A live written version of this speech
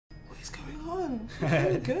fun.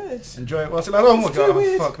 Really good. Enjoy it. Well, like, oh my It's so god,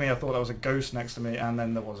 weird. fuck me, I thought there was a ghost next to me, and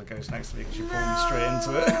then there was a ghost next to me because you pulled me straight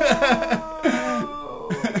into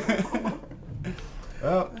it.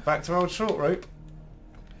 Well, back to our old short rope.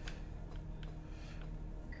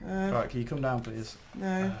 Right, can you come down, please?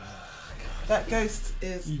 No. That ghost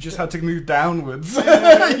is... You just had to move downwards.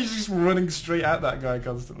 You're just running straight at that guy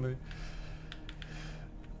constantly.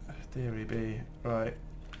 Deary B. Right.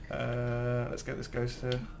 Let's get this ghost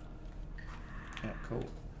here. Yeah, cool.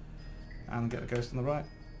 And get the ghost on the right.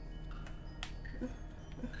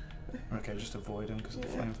 Okay, just avoid him because of the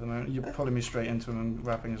flame for the moment. You're pulling me straight into him and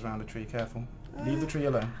wrapping us around a tree. Careful. Leave the tree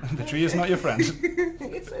alone. The tree is not your friend.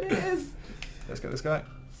 Yes, it is. Let's get this guy.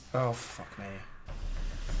 Oh, fuck me.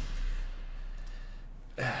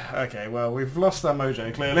 Okay, well, we've lost our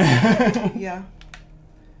mojo, clearly. Yeah.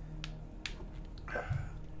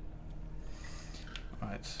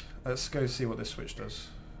 Right, let's go see what this switch does.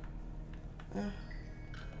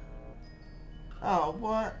 Oh,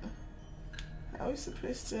 what? How are we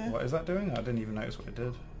supposed to... What is that doing? I didn't even notice what it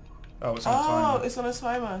did. Oh, it's on a Oh, timer. it's on a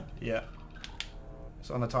timer. Yeah.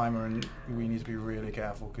 It's on a timer and we need to be really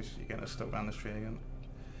careful because you're getting us stuck down this tree again.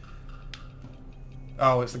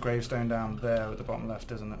 Oh, it's the gravestone down there at the bottom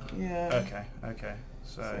left, isn't it? Yeah. Okay, okay.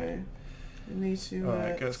 So we need to...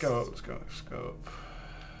 alright, let's go up, let's go up.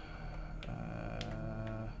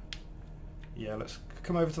 Yeah, let's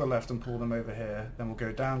come over to the left and pull them over here. Then we'll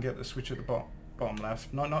go down, get the switch at the bottom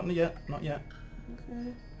left. Not yet. Okay.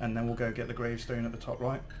 And then we'll go get the gravestone at the top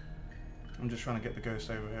right. I'm just trying to get the ghost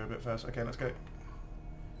over here a bit first. Okay, let's go.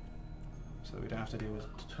 So that we don't have to deal with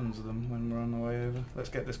tons of them when we're on the way over. Let's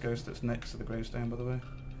get this ghost that's next to the gravestone, by the way.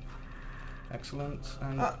 Excellent.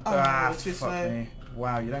 And too fuck slow. me.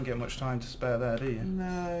 Wow, you don't get much time to spare there, do you?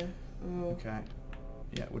 No. Ooh. Okay.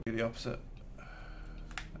 Yeah, we'll do the opposite.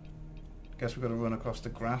 Guess we've got to run across the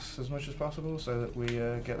grass as much as possible so that we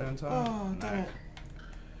get there in time. Oh, damn it.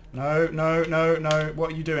 No, no, no, no.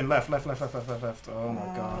 What are you doing? Left. Oh my god. Oh my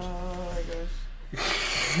gosh.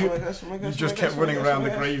 Oh my gosh, oh my gosh. You just kept running around the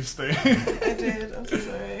gravestone. I did, I'm so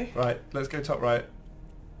sorry. Right, let's go top right.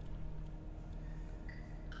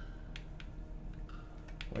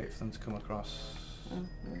 Wait for them to come across.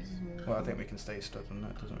 Well, I think we can stay stood and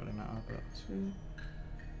that doesn't really matter, but...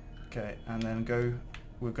 Okay, and then go...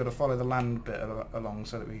 We've got to follow the land bit along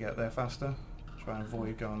so that we get there faster. Try and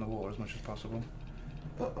avoid going in the water as much as possible.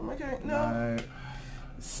 Oh, am I going? No.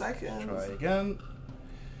 Seconds. Try again.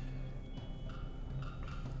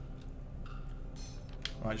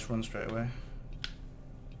 Right, just run straight away.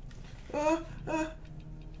 No,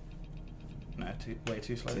 way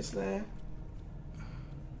too slow. Too slow.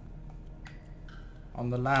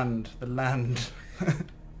 On the land, the land. Nah,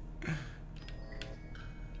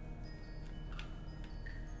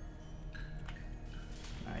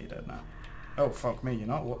 you're dead now. Oh, fuck me, you're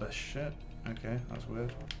not? What the shit? Okay, that's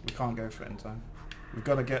weird. We can't go for it in time. We've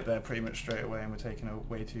got to get there pretty much straight away and we're taking a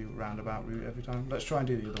way too roundabout route every time. Let's try and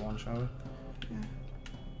do the other one, shall we? Yeah.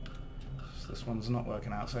 So this one's not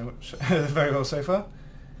working out so much very well so far.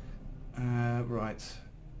 Right.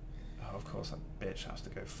 Oh, of course that bitch has to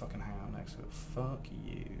go fucking hang out next to it. Fuck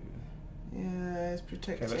you. Yeah, it's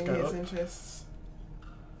protecting his interests.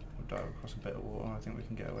 We'll dive across a bit of water. I think we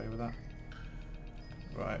can get away with that.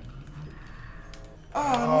 Right.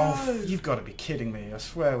 Oh no! You've got to be kidding me. I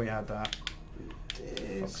swear we had that. For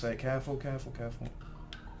fuck's sake, careful. Alright,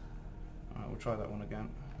 we'll try that one again.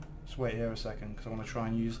 Just wait here a second because I want to try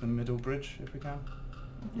and use the middle bridge if we can.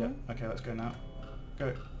 Yep, okay, let's go now.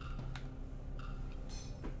 Go.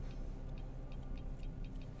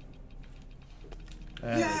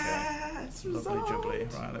 There yes, we go. Lovely jubbly.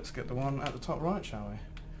 Right, let's get the one at the top right, shall we?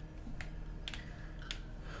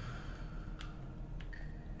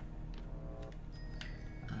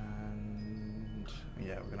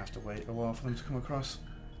 Yeah, we're going to have to wait a while for them to come across.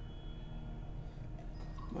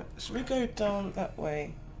 Should we go down that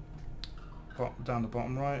way? Down the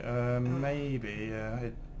bottom right? Maybe, yeah.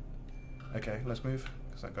 Okay, let's move,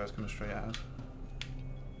 because that guy's coming straight at us.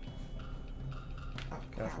 Oh,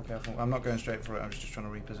 Careful. I'm not going straight for it, I'm just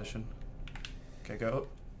trying to reposition. Okay, go up.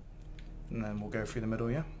 And then we'll go through the middle,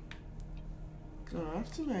 yeah? Go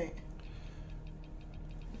after me.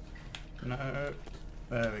 No.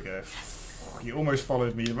 There we go. You almost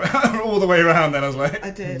followed me all the way around then, I was like... I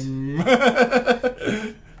did.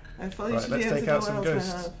 I followed right, you. let's take out some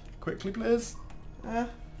ghosts. Quickly, please.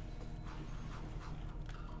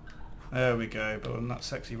 There we go, building that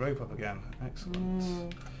sexy rope up again.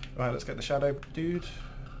 Excellent. Right, let's get the shadow dude.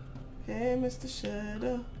 Hey, Mr.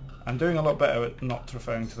 Shadow. I'm doing a lot better at not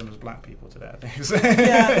referring to them as black people today, I think.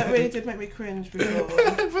 Yeah, that really did make me cringe before.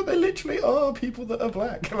 But they literally are people that are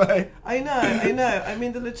black. Like. I know. I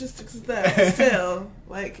mean, the logistics is there, but still,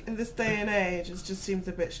 like, in this day and age, it just seems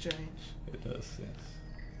a bit strange. It does, yes.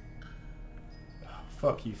 Oh,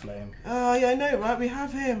 fuck you, Flame. Oh, yeah, I know, right? We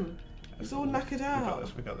have him. He's all knackered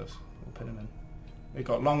out. We got this. We'll pin him in. We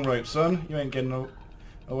got long rope, son. You ain't getting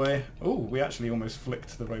away. Oh, we actually almost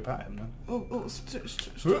flicked the rope at him then.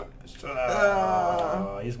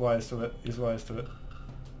 He's wise to it. He's wise to it.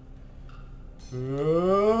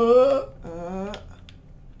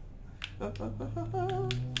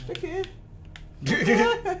 Flicky.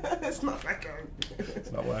 It's not flicking.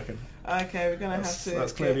 It's not working. Okay, we're gonna have to.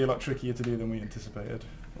 That's clearly a lot trickier to do than we anticipated.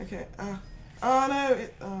 Okay. Oh no.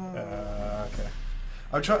 Okay.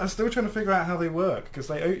 I'm still trying to figure out how they work, because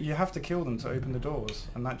you have to kill them to open the doors,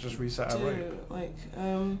 and that just reset our rope. Like,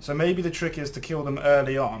 So maybe the trick is to kill them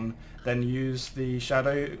early on, then use the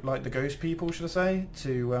shadow, like the ghost people, should I say,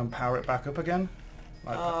 to power it back up again,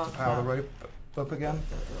 like to power the rope up again.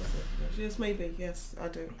 Yes, maybe. Yes, I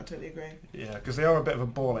totally agree. Yeah, because they are a bit of a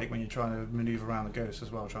ball ache when you're trying to manoeuvre around the ghosts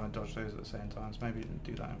as well, trying to dodge those at the same time. So maybe you can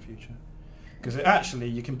do that in future. Because actually,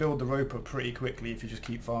 you can build the rope up pretty quickly if you just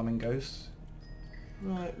keep farming ghosts.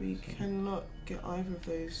 Right, we cannot get either of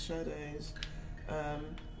those shadows.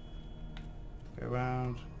 Go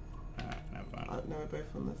round. Never mind. No, we're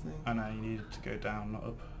both on the thing. I know, you needed to go down, not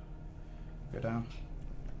up. Go down.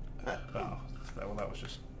 Well, that was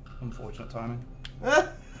just unfortunate timing.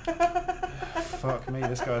 Fuck me,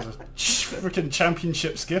 this guy's a freaking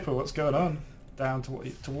championship skipper. What's going on? Down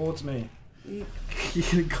towards me.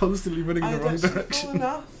 You're constantly running in the wrong direction.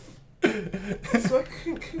 Enough. So I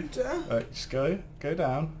can come down. Right, just go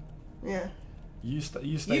down. Yeah. You stay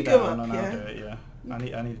You down go up, and yeah. I'll do it. Yeah. I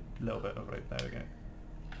need a little bit of rope. There we go.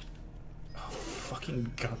 Oh,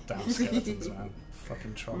 fucking goddamn skeletons, man.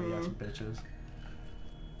 Fucking trolley ass bitches.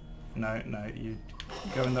 No, you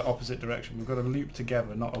go in the opposite direction. We've got to loop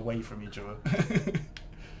together, not away from each other.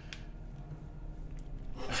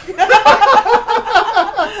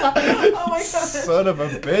 Oh my god! Son of a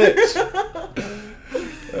bitch!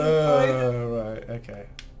 Right, okay.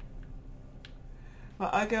 Well,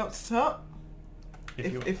 I go up to top.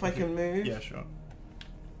 If I can move. Yeah, sure.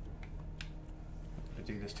 I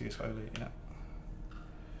do this too slowly, yeah.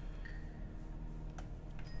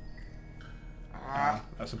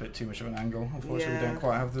 That's a bit too much of an angle. Unfortunately, we don't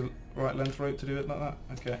quite have the right length rope to do it like that.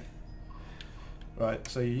 Okay. Right,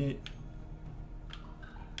 so you...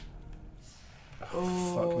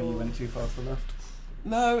 Oh, fuck me, you went too far to the left.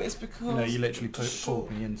 No, it's because... No, you literally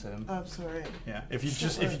pulled me into him. I'm sorry. Yeah, if you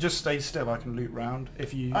just stay still, I can loop round.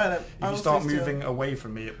 If you if you start moving away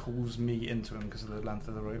from me, it pulls me into him because of the length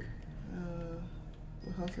of the rope.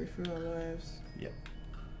 We're halfway through our lives. Yep.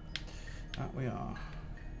 That we are.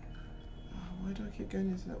 Why do I keep going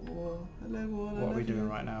into that wall? Hello, wall. What are we doing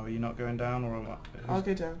right now? Are you not going down or what? I'll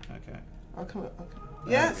go down. Okay. I'll come up. Okay.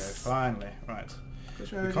 There Yes! we go. Finally. Right.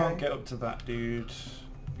 We can't get up to that dude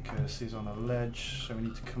because he's on a ledge, so we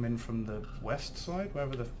need to come in from the west side,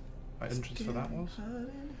 wherever the entrance for that was.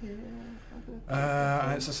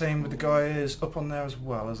 And it's the same with the guys up on there as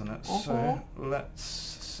well, isn't it? So let's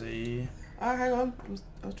see. Oh, hang on.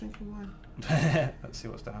 I was drinking wine. Let's see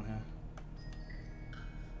what's down here.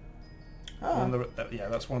 Oh. Yeah,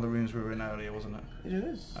 that's one of the rooms we were in earlier, wasn't it? It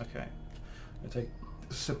is. Okay. I'll take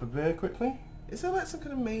a sip of beer quickly. Is there like some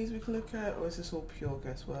kind of maze we can look at, or is this all pure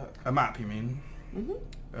guesswork? A map, you mean? Mhm.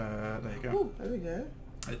 There you go. Oh, there we go.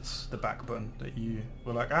 It's the back button that you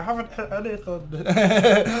were like, I haven't hit anything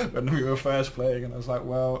when we were first playing, and I was like,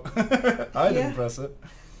 well, I didn't press it.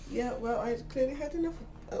 Yeah, well, I clearly had a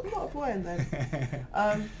lot of wine then.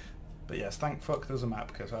 But yes, thank fuck there's a map,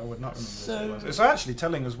 because I would not remember what it was. It's actually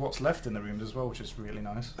telling us what's left in the rooms as well, which is really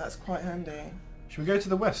nice. That's quite handy. Should we go to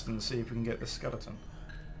the west and see if we can get the skeleton?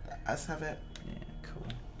 Let's have it. Yeah, cool.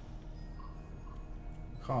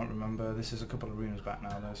 Can't remember. This is a couple of rooms back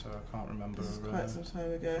now though, so I can't remember. This is quite some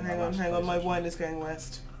time ago. Hang on, my wine is going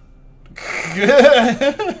west. How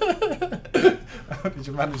did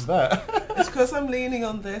you manage that? It's because I'm leaning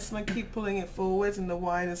on this and I keep pulling it forward and the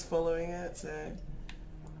wine is following it, so...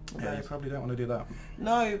 Yeah, you probably don't want to do that.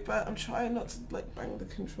 No, but I'm trying not to like bang the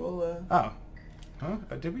controller. Oh. Huh?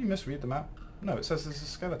 Did we misread the map? No, it says there's a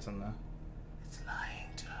skeleton there. It's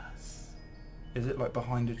lying to us. Is it like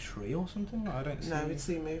behind a tree or something? I don't see... No, we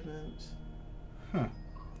see movement. Huh.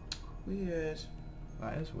 Weird.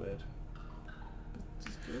 That is weird.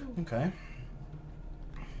 Cool. Okay.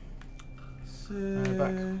 So...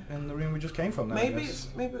 back in the room we just came from now, maybe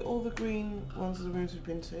all the green ones are the rooms we've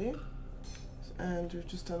been to. And we've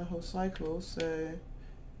just done a whole cycle, so...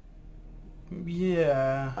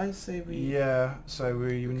 Yeah. I say we... Yeah, so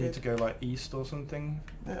we need to go like east or something.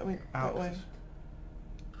 I mean, Out. that way.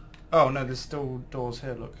 Oh no, there's still doors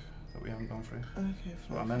here, look, that we haven't gone through. Okay,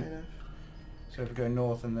 what I fine, meant. fair enough. So if we go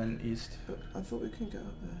north and then east. But I thought we can get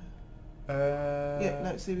up there. Yeah,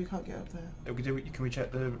 no, see, we can't get up there. Can we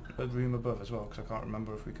check the room above as well? Because I can't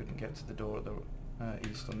remember if we couldn't get to the door at the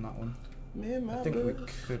east on that one. Me and my I think we book.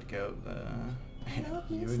 could go up there. Love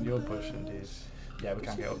You me and some your books. push, indeed. Yeah, we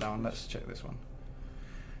can get up that one. Let's check this one.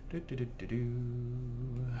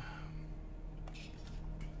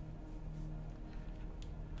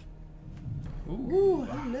 Ooh,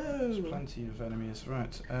 There's hello. plenty of enemies.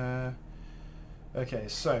 Right. Okay,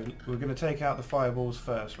 so we're going to take out the fireballs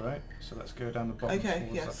first, right? So let's go down the bottom Okay,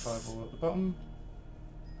 towards yes. that fireball at the bottom.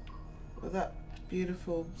 Well, that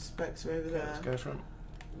beautiful spectre over Okay, there. let's go for it.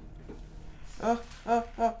 Oh no. It's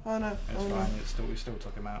Oh, fine. no. We still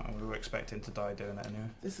took him out, and we were expecting to die doing it anyway.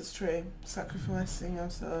 This is true. Sacrificing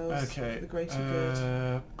ourselves Okay. for the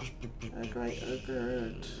greater good. A greater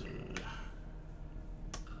good.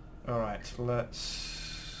 Alright,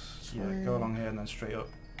 let's go along here and then straight up.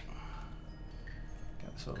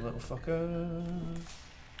 Get this little fucker.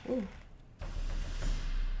 Ooh.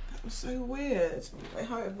 That was so weird. Like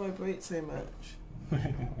how it vibrates so much.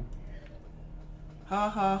 Ha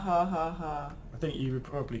ha ha ha ha. I think you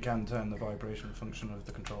probably can turn the vibration function of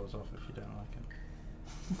the controllers off if you don't like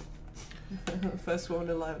it. First woman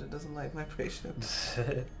alive that doesn't like vibration.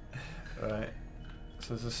 Right.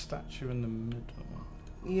 So there's a statue in the middle.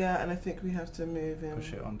 Yeah, and I think we have to move him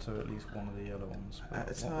Push it onto at least one of the yellow ones. at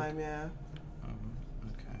a time, yeah.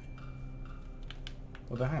 Okay.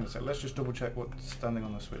 Well then hang on a sec, let's just double check what standing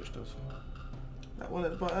on the switch does. That one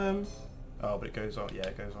at the bottom. Oh, but it goes off, yeah,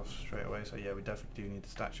 it goes off straight away, so yeah, we definitely do need the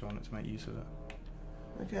statue on it to make use of it.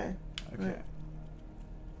 Okay. Okay. Right.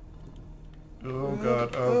 Oh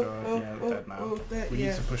god, yeah, we're dead now. We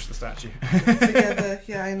need to push the statue. Together,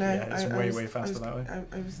 yeah, I know. Yeah, it's way faster that way. I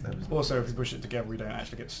was Also, if we push it together, we don't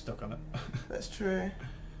actually get stuck on it. That's true.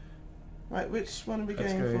 Right, which one are we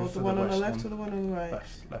Let's going go for? for The the one on the west left one. or the one on the right?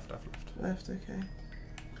 Left. Left, okay.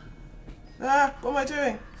 Ah, what am I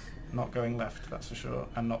doing? Not going left, that's for sure,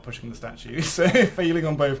 and not pushing the statue. So failing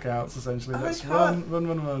on both counts, essentially. Let's run.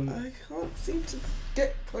 I can't seem to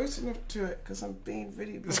get close enough to it because I'm being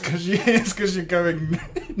really. It's because you're going,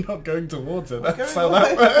 not going towards it. I'm That's going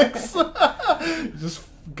how that works. You're just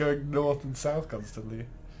going north and south constantly.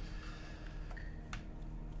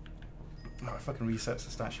 Oh, it fucking resets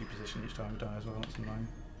the statue position each time we die as well. That's annoying.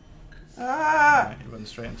 Ah! Right, you run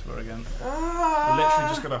straight into her again. Ah! You literally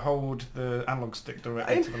just got to hold the analog stick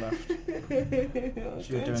directly to the left.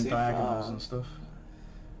 So you're doing diagonals and stuff.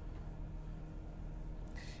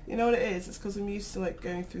 You know what it is? It's because I'm used to like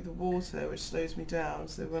going through the water, which slows me down.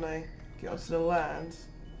 So when I get onto the land,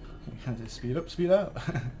 You can just speed up, speed out.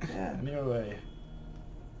 yeah. And you're away.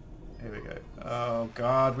 Here we go. Oh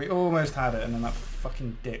god, we almost had it, and then that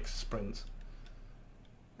fucking dick sprints.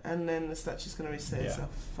 And then the statue's going to reset Yeah. itself.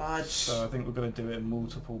 Fudge. So I think we're going to do it in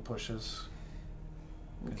multiple pushes.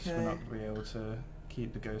 Because Okay. we're not going to be able to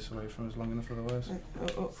keep the ghost away from us long enough otherwise.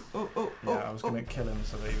 Oh, Yeah, I was going to kill him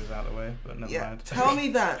so that he was out of the way, but never Yeah, mind. tell me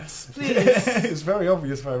that, please. It's very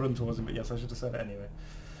obvious if I run towards him, but yes, I should have said it anyway.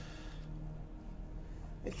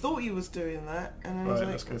 I thought you was doing that, and I was Right,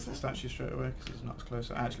 like, let's go for the statue straight away because he's not as close.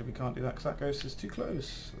 Actually, we can't do that because that ghost is too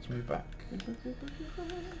close. Let's move back.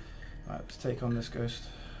 Right, let's take on this ghost.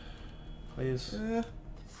 Please.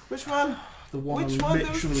 Which one? The one Which I'm one?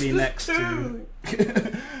 literally next to.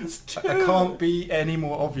 I can't be any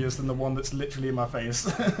more obvious than the one that's literally in my face.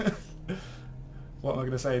 What am I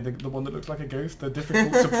going to say? The one that looks like a ghost? They're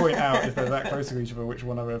difficult to point out if they're that close to each other which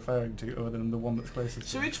one I'm referring to, other than the one that's closest to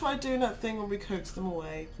Should me. we try doing that thing where we coax them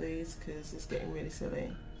away, please? Because it's getting really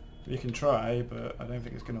silly. You can try, but I don't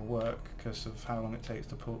think it's going to work because of how long it takes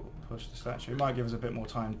to push the statue. It might give us a bit more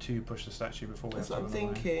time to push the statue before we That's have to what run I'm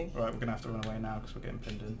away. thinking. Right, we're going to have to run away now because we're getting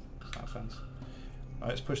pinned in. It's that fence. Right,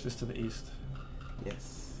 let's push this to the east.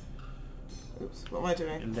 Yes. Oops, what am I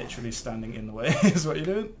doing? You're literally standing in the way is what you're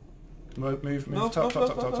doing. Move, top.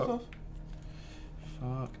 Fuck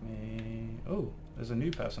me. Oh, there's a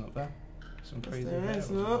new person up there. Some Yes, crazy there hair. is, or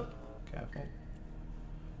something. look. Careful.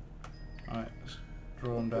 Alright, let's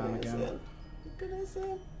draw him down again. Goodness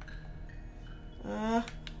in. How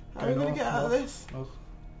are Go we going to north, get out of north, this? north.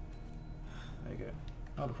 There you go.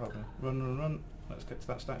 Not a problem. Run. Let's get to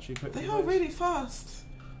that statue quickly. They are guys. really fast.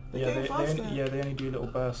 They're Yeah, getting faster. they only do little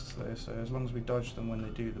bursts though, so as long as we dodge them when they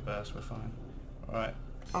do the burst, we're fine. Alright.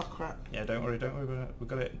 Oh crap. Yeah, don't worry about it. We've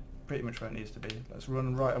got it pretty much where it needs to be. Let's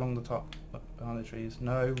run right along the top, behind the trees.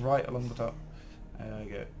 No, right along the top. There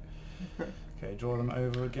we go. Okay, draw them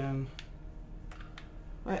over again.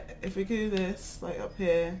 Right, if we do this, like up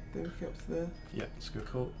here, then we get up to the... Yeah, it's a good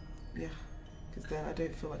call. Yeah, because then I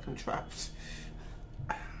don't feel like I'm trapped.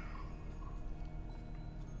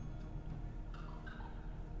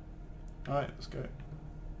 Alright, let's go.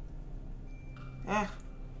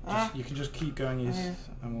 You can just keep going east,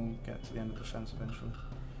 and we'll get to the end of the fence eventually.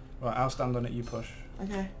 Right, I'll stand on it, you push.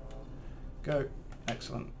 Okay. Go.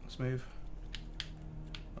 Excellent. Let's move.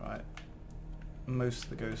 Right. Most of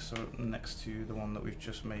the ghosts are next to the one that we've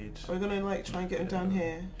just made. We're going to like try and get them down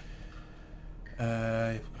here.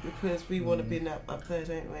 Because we want to be up there,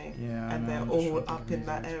 don't we? Yeah, and they're all up in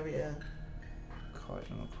that area. Quite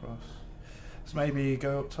them across. So maybe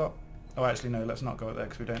go up top. Oh, actually no, let's not go up there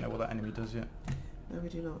because we don't know what that enemy does yet. No, we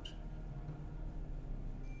do not.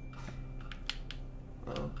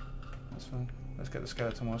 Uh-oh. That's fine. Let's get the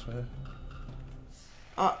skeleton whilst we're here.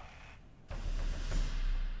 Ah!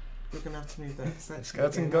 We're going to have to move that. The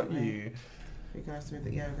skeleton got you. We're going to have to move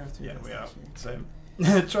that. Yeah, we're going to have to move that. Yeah,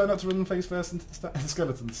 we are. So, try not to run face first into the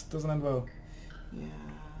skeletons. Doesn't end well. Yeah.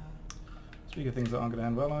 Speaking of things that aren't going to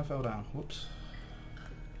end well, I fell down. Whoops.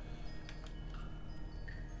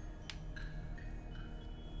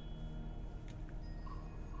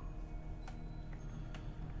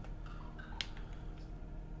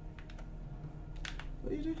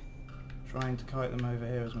 What do you do? Trying to kite them over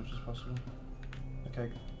here as much as possible. Okay,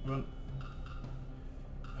 run.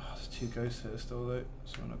 Oh, there's 2 ghosts here still though,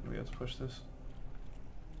 so we're not going to be able to push this.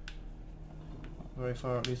 Not very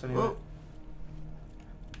far at least anyway. Whoa.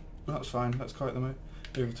 That's fine, let's kite them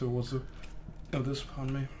over towards the others,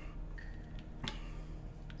 pardon me.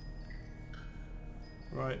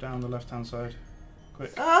 Right down the left hand side.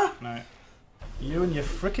 Quick. Ah! No. You and your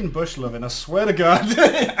frickin' bush loving, I swear to God.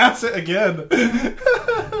 At it again.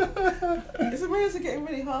 Is it me or is it getting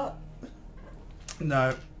really hot?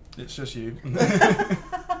 No, it's just you.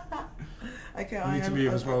 Okay, I need to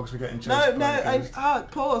move as well because we're getting chased. No,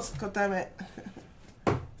 pause. God damn it.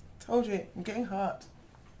 Told you, I'm getting hot.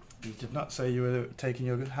 You did not say you were taking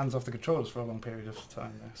your hands off the controllers for a long period of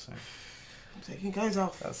time there, so... I'm taking guys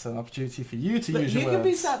off. That's an opportunity for you to Look, use your you words. can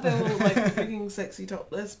be sat there all like freaking sexy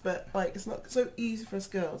topless, but like it's not so easy for us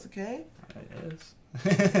girls, okay? It is.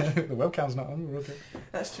 The webcam's not on, we're okay.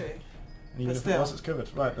 That's true. And even if it was, it's covered.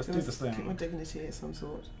 Right, let's do this thing. Keep my dignity of some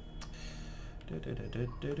sort.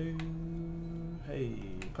 Hey,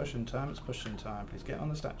 pushing time, it's pushing time. Please get on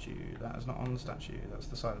the statue. That is not on the statue, that's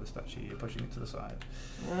the side of the statue. You're pushing it to the side.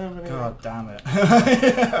 God damn it.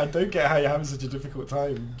 I don't get how you're having such a difficult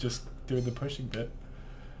time just doing the pushing bit.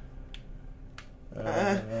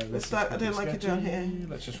 Let's start. I don't like it down here.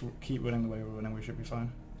 Let's just keep running the way we're running, we should be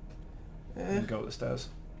fine. And go up the stairs.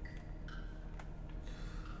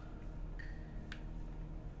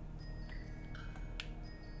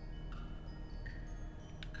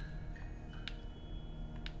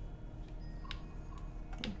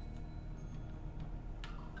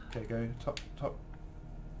 Okay, go top,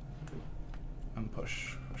 and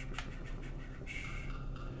push.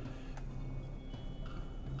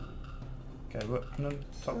 Okay, no,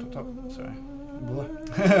 top. Sorry,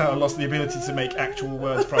 I lost the ability to make actual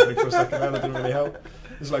words properly for a second. That didn't really help.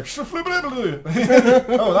 It's like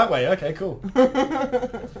oh, that way. Okay, cool.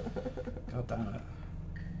 God damn it.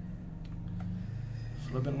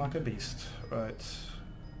 Flipping like a beast. Right.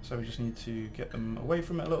 So we just need to get them away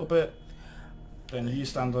from it a little bit. Then you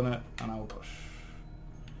stand on it, and I will push.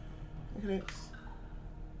 Okay.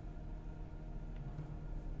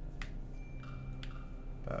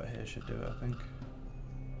 About here should do it, I think.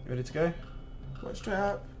 You ready to go? What, straight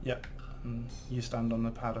up? Yep. And you stand on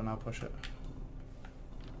the pad, and I'll push it.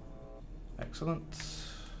 Excellent.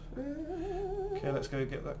 Okay, let's go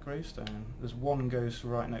get that gravestone. There's one ghost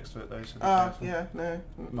right next to it though, so be careful. Yeah, no.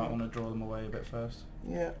 Might want to draw them away a bit first.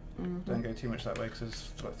 Yeah. Don't go too much that way because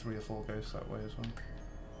there's like 3 or 4 ghosts that way as well.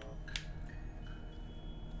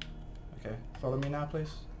 Okay, follow me now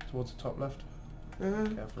please, towards the top left.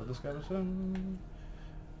 Careful of the skeleton.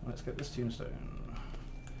 Let's get this tombstone.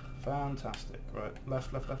 Fantastic. Right,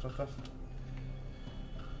 left.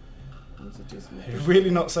 You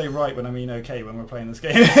really not say right when I mean okay when we're playing this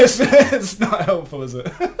game. It's not helpful, is it?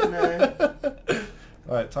 No.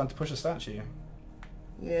 Right, time to push a statue.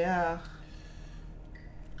 Yeah.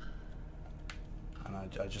 And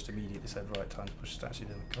I just immediately said, right, time to push a statue.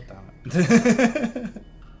 God damn it.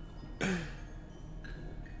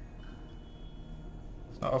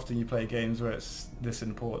 It's not often you play games where it's this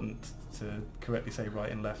important to correctly say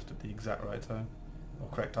right and left at the exact right time. Or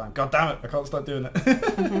correct time. God damn it, I can't start doing it.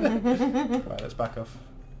 Right, let's back off.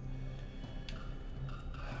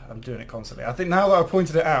 I'm doing it constantly. I think now that I've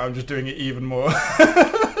pointed it out, I'm just doing it even more.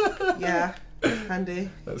 Yeah, handy.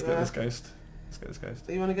 Let's get this ghost. Let's get this ghost.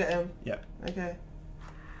 Do you want to get him? Yeah. Okay.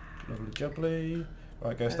 Lovely jubbly.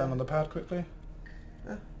 Right, go stand on the pad quickly.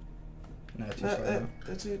 No, too slow.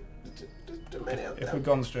 Too many of them. If we'd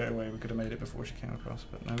gone straight away, we could have made it before she came across,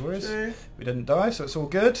 but no worries. True. We didn't die, so it's all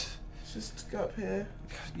good. Just go up here.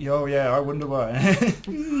 Oh yeah, I wonder why.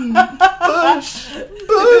 Bush!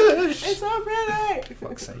 Bush! It's so pretty! For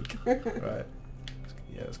fuck's sake. Right.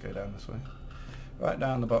 Yeah, let's go down this way. Right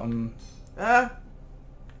down the bottom. Ah!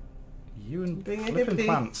 You and Being a flipping hippie.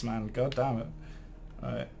 plants, man. God damn it.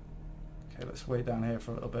 Alright. Okay, let's wait down here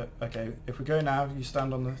for a little bit. Okay, if we go now, you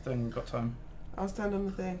stand on the thing, we've got time. I'll stand on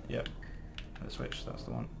the thing. Yep. Let's switch, that's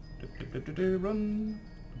the one. Run.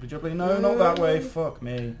 Jubbly. No, not that way. Fuck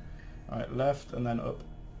me. Alright, left and then up.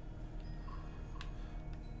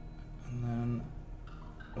 And then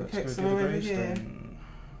let's Okay, go so get the over here. gravestone.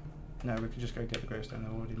 No, we could just go get the gravestone,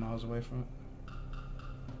 they're already miles away from it.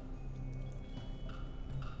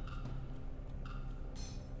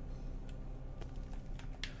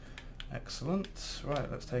 Excellent. Right,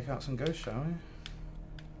 let's take out some ghosts, shall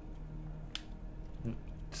we?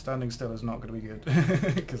 Standing still is not going to be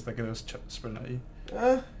good, because they're going to sprint at you.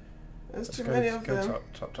 There's Let's too go, many of go them.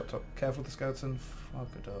 top. Careful with the skeleton. Fuck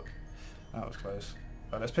it up. That was close.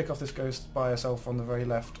 Right, let's pick off this ghost by herself on the very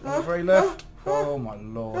left. On the very left! Oh my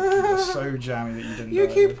lord, you were so jammy that you didn't You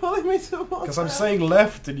know. keep pulling me towards Because I'm saying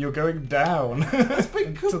left and you're going down. been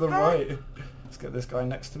To the cool. right. Let's get this guy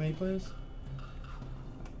next to me, please.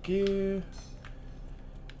 Thank you.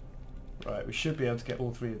 Right, we should be able to get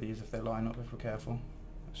all three of these if they line up, if we're careful.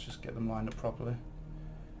 Let's just get them lined up properly.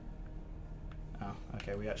 Oh,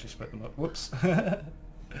 okay, we actually split them up. Whoops. Right,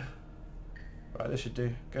 this should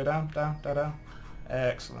do. Go down, down, down, down.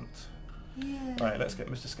 Excellent. Yeah. Right, let's get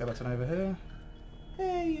Mr. Skeleton over here.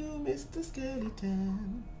 Hey you, Mr.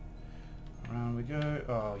 Skeleton. Around we go.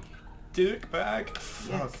 Oh, you dick bag.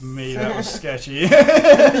 Fuck Yes. me, that was sketchy.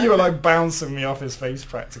 You were like bouncing me off his face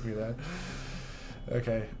practically there.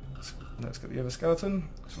 Okay, let's get the other skeleton.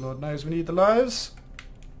 So Lord knows we need the lives.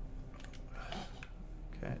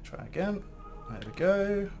 Okay, try again. There we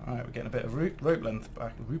go. Alright, we're getting a bit of rope length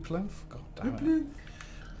back. Rope length? God damn it.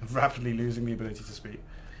 I'm rapidly losing the ability to speak.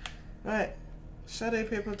 Right. Shadow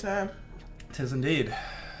people time. Tis indeed.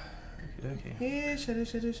 Okie dokie. Here, shadow.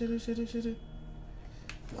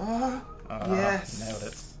 Ah, Ah, yes. Nailed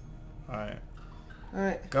it. Alright.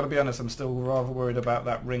 Alright. Gotta be honest, I'm still rather worried about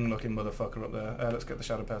that ring-looking motherfucker up there. Let's get the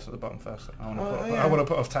shadow person at the bottom first. I want to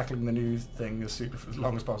put off tackling the new thing as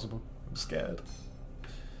long as possible. I'm scared.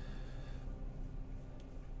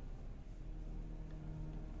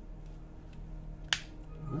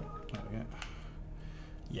 Ooh, there we go.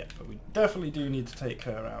 Yeah, but we definitely do need to take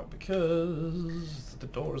her out because the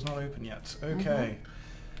door is not open yet. Okay.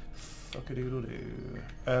 Fuck-a-doodle-doo.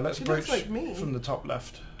 Let's She approach looks like me. from the top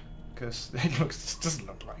left. Because it doesn't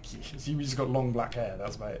look like you. You've just got long black hair,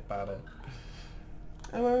 that's about it.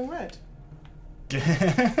 I'm wearing red.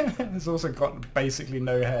 It's also got basically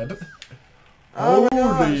no head. Oh my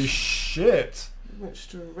Holy gosh. shit! You went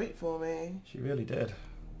straight for me. She really did.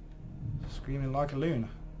 Screaming like a loon.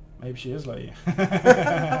 Maybe she is like you.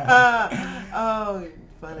 Oh,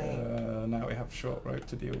 funny. Now we have short rope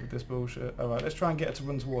to deal with this bullshit. Alright, let's try and get her to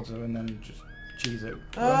run towards her and then just cheese it.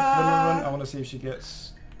 Run. I want to see if she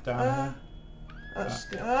gets down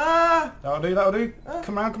here. That'll do.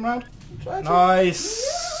 Come round.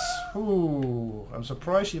 Nice! Ooh, I'm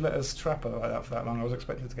surprised she let us trap her like that for that long. I was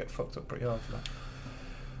expecting to get fucked up pretty hard for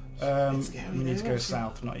that. Scary We need to though, go isn't it?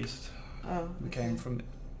 south, not east. Oh, We came from...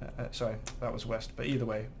 sorry, that was west. But either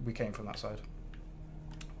way, we came from that side.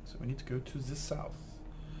 So we need to go to the south.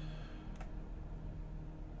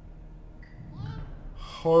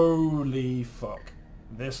 Holy fuck.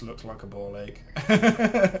 This looks like a ball ache.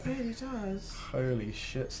 It really does. Holy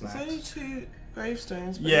shit snaps. There's only 2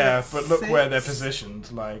 gravestones. But Yeah, there's but look where they're 6.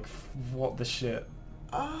 positioned. Like, what the shit.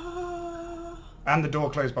 Ah. And the door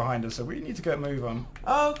closed behind us, so we need to get a move on.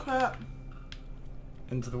 Oh crap.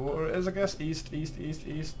 Into the water it is, I guess. East.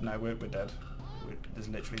 No, we're dead. There's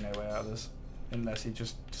literally no way out of this. Unless he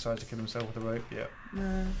just decides to kill himself with a rope. Yeah.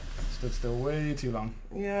 No. Stood still way too long.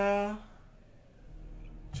 Yeah.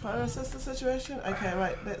 Try to assess the situation. Okay,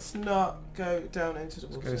 right. Let's not go down into the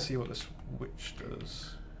water. Let's go see what the switch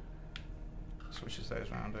does. Switches those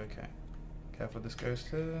round, okay. Careful with this ghost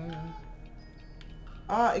here.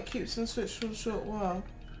 Ah, it keeps them switched for a short while.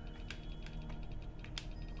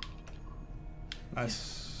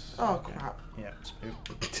 Nice. Oh Okay. crap. Yeah,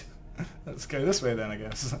 smooth. Let's go this way then, I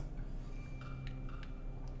guess.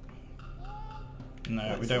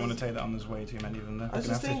 No, we don't want to take that on. There's way too many of them there. I was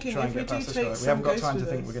We're just gonna have to thinking, try and if we get do past this take guy. We some haven't got ghosts time to with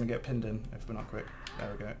think us. we're going to get pinned in if we're not quick. There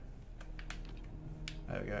we go.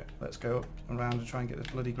 There we go. Let's go up around and try and get this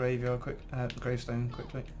bloody graveyard gravestone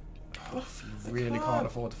quickly. Oh, you really can't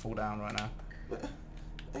afford to fall down right now.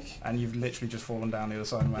 And you've literally just fallen down the other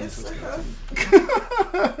side and ran into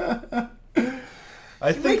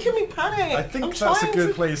You're making me panic. I think that's a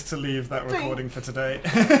good place to leave that recording for today.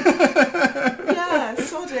 Yeah,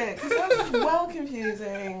 sod it, because that was well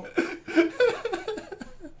confusing.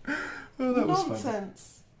 Oh, that was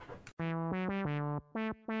nonsense.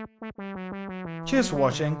 Cheers for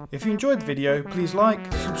watching. If you enjoyed the video, please like,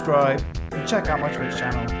 subscribe, and check out my Twitch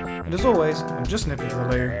channel. And as always, I'm just nipping to the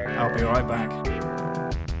loo. I'll be right back.